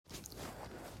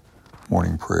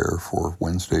Morning prayer for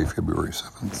Wednesday, February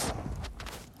 7th.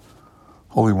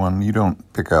 Holy One, you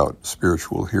don't pick out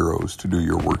spiritual heroes to do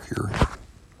your work here.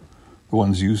 The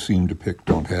ones you seem to pick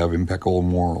don't have impeccable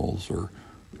morals or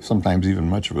sometimes even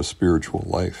much of a spiritual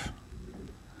life.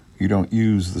 You don't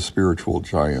use the spiritual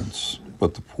giants,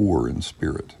 but the poor in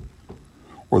spirit,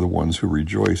 or the ones who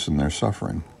rejoice in their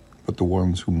suffering, but the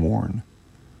ones who mourn,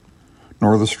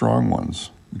 nor the strong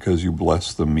ones, because you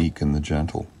bless the meek and the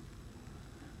gentle,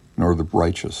 nor the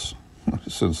righteous,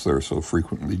 since they're so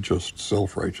frequently just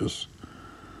self-righteous,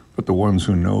 but the ones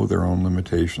who know their own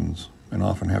limitations and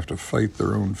often have to fight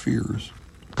their own fears,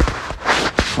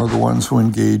 nor the ones who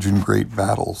engage in great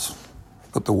battles,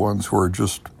 but the ones who are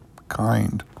just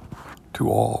kind to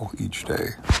all each day,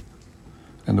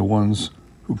 and the ones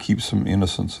who keep some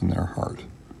innocence in their heart,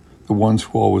 the ones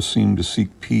who always seem to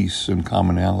seek peace and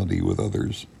commonality with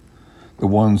others, the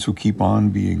ones who keep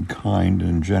on being kind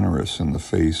and generous in the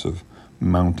face of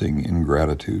mounting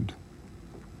ingratitude.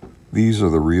 These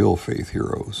are the real faith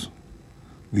heroes.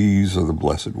 These are the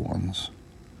blessed ones,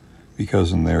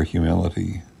 because in their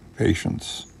humility,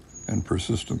 patience, and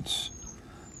persistence,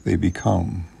 they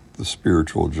become the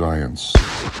spiritual giants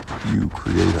you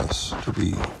create us to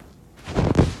be.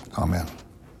 Amen.